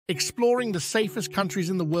exploring the safest countries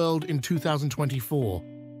in the world in 2024.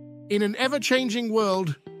 In an ever-changing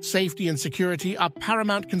world, safety and security are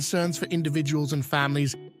paramount concerns for individuals and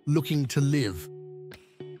families looking to live,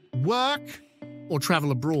 work, or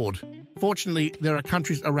travel abroad. Fortunately, there are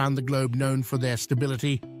countries around the globe known for their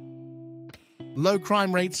stability, low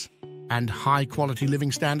crime rates, and high-quality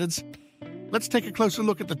living standards. Let's take a closer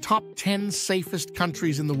look at the top 10 safest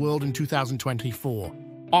countries in the world in 2024,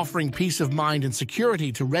 offering peace of mind and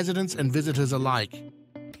security to residents and visitors alike.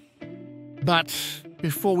 But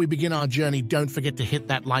before we begin our journey, don't forget to hit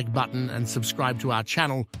that like button and subscribe to our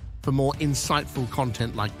channel for more insightful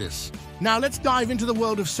content like this. Now let's dive into the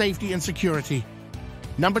world of safety and security.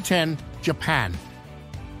 Number 10, Japan.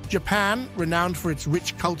 Japan, renowned for its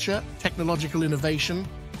rich culture, technological innovation,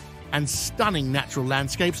 and stunning natural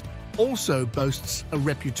landscapes, also boasts a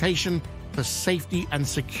reputation for safety and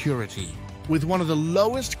security. With one of the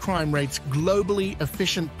lowest crime rates, globally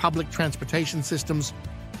efficient public transportation systems,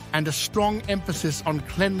 and a strong emphasis on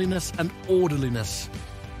cleanliness and orderliness,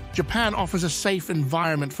 Japan offers a safe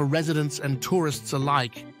environment for residents and tourists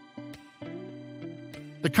alike.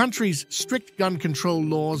 The country's strict gun control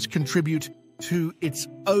laws contribute to its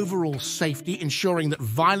overall safety, ensuring that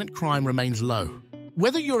violent crime remains low.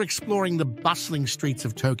 Whether you're exploring the bustling streets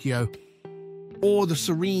of Tokyo or the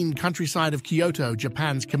serene countryside of Kyoto,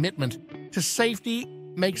 Japan's commitment to safety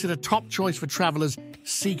makes it a top choice for travelers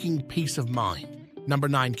seeking peace of mind. Number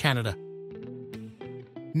 9, Canada.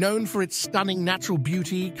 Known for its stunning natural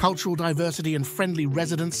beauty, cultural diversity, and friendly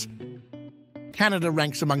residents, Canada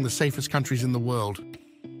ranks among the safest countries in the world.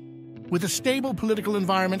 With a stable political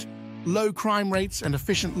environment, low crime rates, and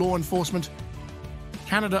efficient law enforcement,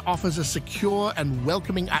 Canada offers a secure and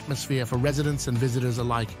welcoming atmosphere for residents and visitors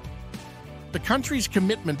alike. The country's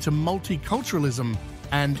commitment to multiculturalism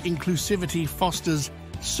and inclusivity fosters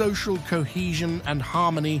social cohesion and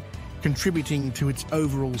harmony, contributing to its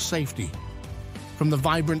overall safety. From the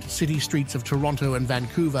vibrant city streets of Toronto and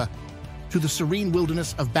Vancouver to the serene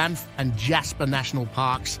wilderness of Banff and Jasper National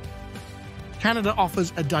Parks, Canada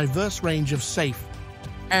offers a diverse range of safe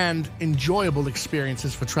and enjoyable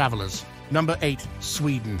experiences for travelers. Number 8,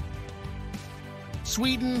 Sweden.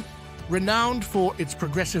 Sweden, renowned for its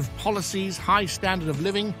progressive policies, high standard of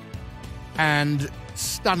living, and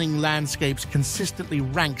stunning landscapes, consistently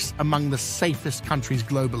ranks among the safest countries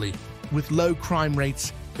globally. With low crime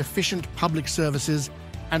rates, efficient public services,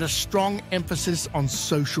 and a strong emphasis on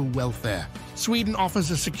social welfare, Sweden offers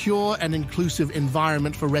a secure and inclusive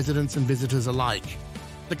environment for residents and visitors alike.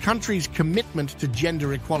 The country's commitment to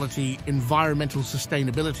gender equality, environmental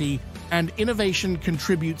sustainability, and innovation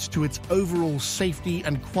contributes to its overall safety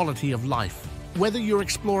and quality of life. Whether you're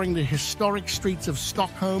exploring the historic streets of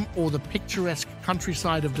Stockholm or the picturesque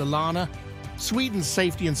countryside of Dalarna, Sweden's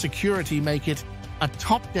safety and security make it a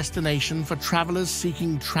top destination for travelers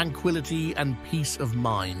seeking tranquility and peace of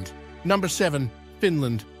mind. Number 7,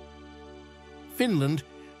 Finland. Finland,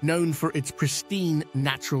 known for its pristine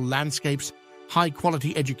natural landscapes,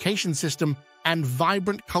 high-quality education system, and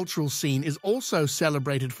vibrant cultural scene, is also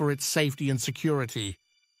celebrated for its safety and security.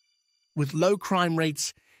 With low crime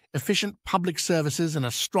rates, efficient public services, and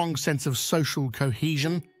a strong sense of social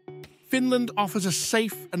cohesion, Finland offers a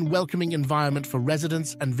safe and welcoming environment for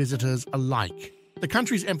residents and visitors alike. The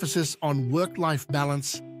country's emphasis on work-life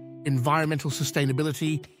balance, environmental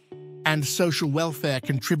sustainability, and social welfare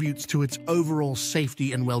contributes to its overall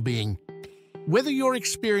safety and well-being. Whether you're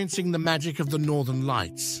experiencing the magic of the Northern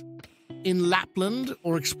Lights in Lapland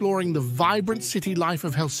or exploring the vibrant city life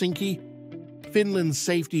of Helsinki, Finland's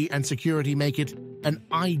safety and security make it an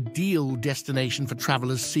ideal destination for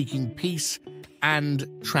travelers seeking peace and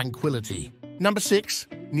tranquility. Number 6,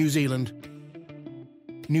 New Zealand.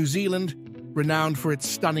 New Zealand, renowned for its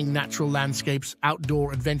stunning natural landscapes,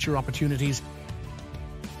 outdoor adventure opportunities,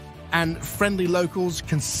 and friendly locals,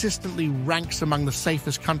 consistently ranks among the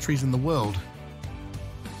safest countries in the world.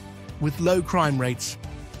 With low crime rates,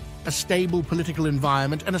 a stable political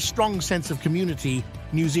environment, and a strong sense of community,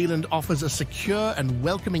 New Zealand offers a secure and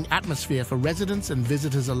welcoming atmosphere for residents and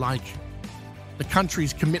visitors alike. The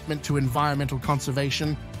country's commitment to environmental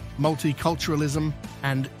conservation, multiculturalism,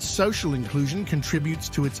 and social inclusion contributes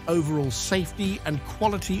to its overall safety and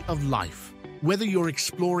quality of life. Whether you're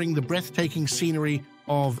exploring the breathtaking scenery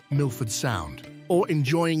of Milford Sound or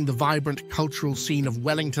enjoying the vibrant cultural scene of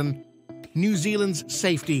Wellington, New Zealand's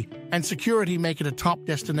safety and security make it a top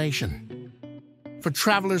destination for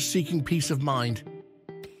travelers seeking peace of mind.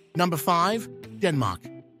 Number 5, Denmark.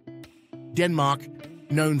 Denmark,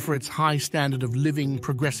 known for its high standard of living,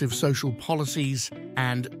 progressive social policies,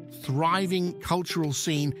 and thriving cultural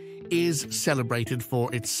scene, is celebrated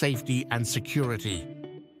for its safety and security.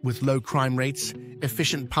 With low crime rates,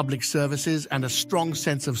 efficient public services, and a strong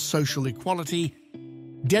sense of social equality,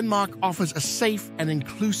 Denmark offers a safe and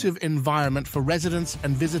inclusive environment for residents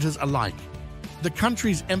and visitors alike. The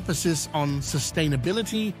country's emphasis on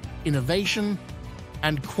sustainability, innovation,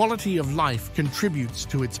 and quality of life contributes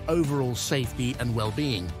to its overall safety and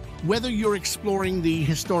well-being. Whether you're exploring the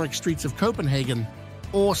historic streets of Copenhagen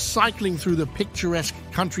or cycling through the picturesque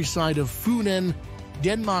countryside of Funen,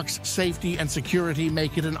 Denmark's safety and security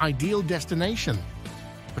make it an ideal destination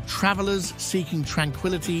for travelers seeking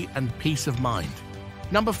tranquility and peace of mind.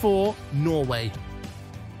 Number 4, Norway.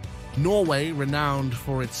 Norway, renowned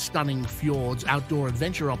for its stunning fjords, outdoor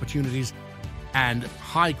adventure opportunities, and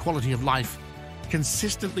high quality of life,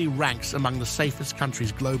 consistently ranks among the safest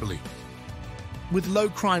countries globally. With low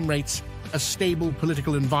crime rates, a stable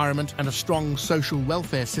political environment, and a strong social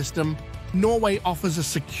welfare system, Norway offers a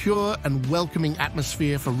secure and welcoming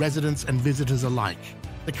atmosphere for residents and visitors alike.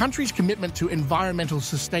 The country's commitment to environmental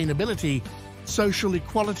sustainability, social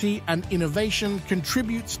equality, and innovation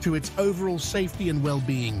contributes to its overall safety and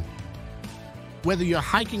well-being. Whether you're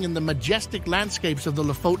hiking in the majestic landscapes of the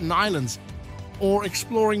Lofoten Islands or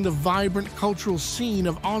exploring the vibrant cultural scene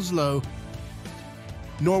of Oslo,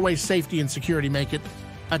 Norway's safety and security make it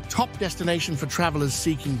a top destination for travelers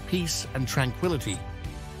seeking peace and tranquility.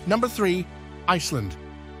 Number 3, Iceland.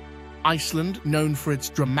 Iceland, known for its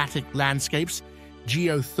dramatic landscapes,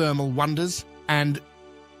 geothermal wonders, and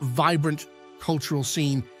vibrant cultural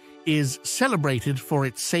scene, is celebrated for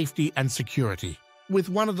its safety and security. With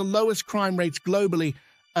one of the lowest crime rates globally,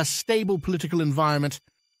 a stable political environment,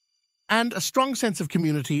 and a strong sense of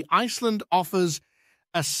community, Iceland offers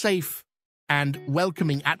a safe and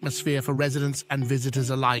welcoming atmosphere for residents and visitors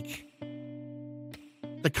alike.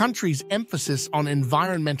 The country's emphasis on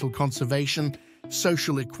environmental conservation,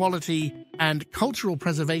 social equality, and cultural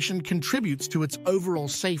preservation contributes to its overall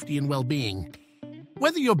safety and well-being.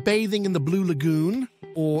 Whether you're bathing in the Blue Lagoon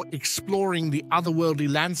or exploring the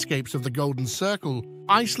otherworldly landscapes of the Golden Circle,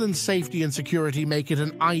 Iceland's safety and security make it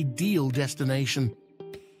an ideal destination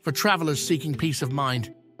for travelers seeking peace of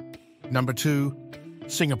mind. Number 2,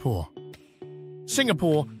 Singapore.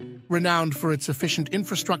 Singapore, renowned for its efficient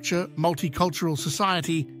infrastructure, multicultural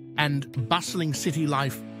society, and bustling city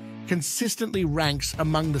life, consistently ranks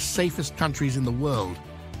among the safest countries in the world.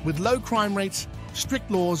 With low crime rates, strict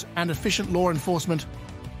laws, and efficient law enforcement,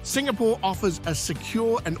 Singapore offers a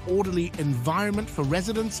secure and orderly environment for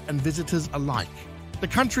residents and visitors alike. The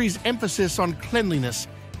country's emphasis on cleanliness,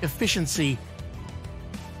 efficiency,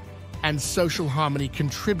 and social harmony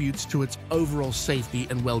contributes to its overall safety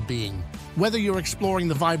and well-being. Whether you're exploring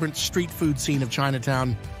the vibrant street food scene of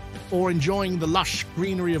Chinatown or enjoying the lush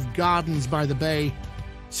greenery of gardens by the bay,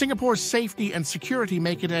 Singapore's safety and security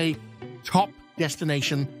make it a top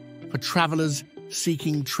destination for travelers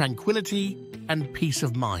seeking tranquility and peace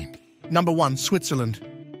of mind. Number 1, Switzerland.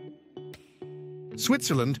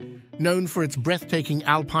 Switzerland, known for its breathtaking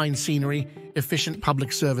alpine scenery, efficient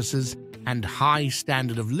public services, and high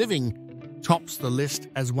standard of living, tops the list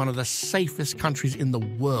as one of the safest countries in the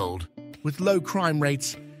world. With low crime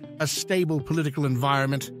rates, a stable political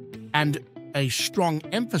environment, and a strong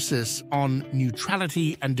emphasis on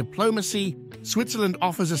neutrality and diplomacy, Switzerland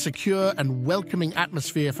offers a secure and welcoming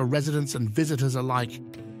atmosphere for residents and visitors alike.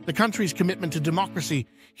 The country's commitment to democracy,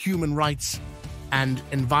 human rights, and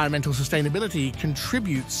environmental sustainability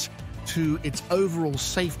contributes to its overall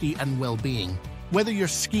safety and well-being. Whether you're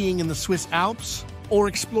skiing in the Swiss Alps or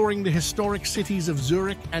exploring the historic cities of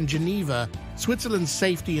Zurich and Geneva, Switzerland's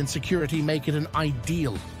safety and security make it an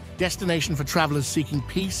ideal destination for travelers seeking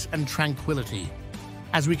peace and tranquility.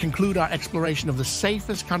 As we conclude our exploration of the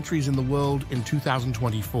safest countries in the world in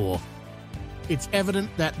 2024, it's evident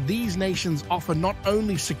that these nations offer not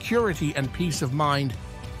only security and peace of mind,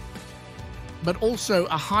 but also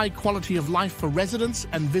a high quality of life for residents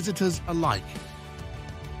and visitors alike.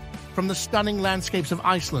 From the stunning landscapes of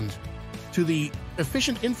Iceland to the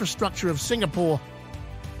efficient infrastructure of Singapore,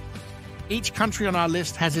 each country on our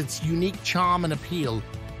list has its unique charm and appeal.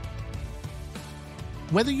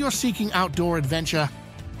 Whether you're seeking outdoor adventure,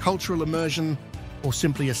 cultural immersion, or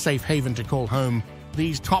simply a safe haven to call home,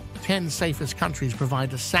 these top 10 safest countries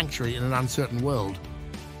provide a sanctuary in an uncertain world.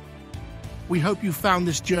 We hope you found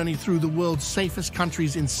this journey through the world's safest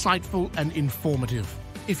countries insightful and informative.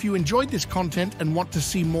 If you enjoyed this content and want to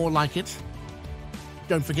see more like it,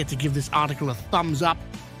 don't forget to give this article a thumbs up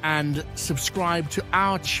and subscribe to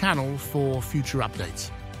our channel for future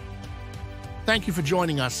updates. Thank you for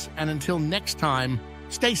joining us, and until next time,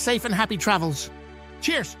 stay safe and happy travels.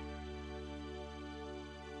 Cheers!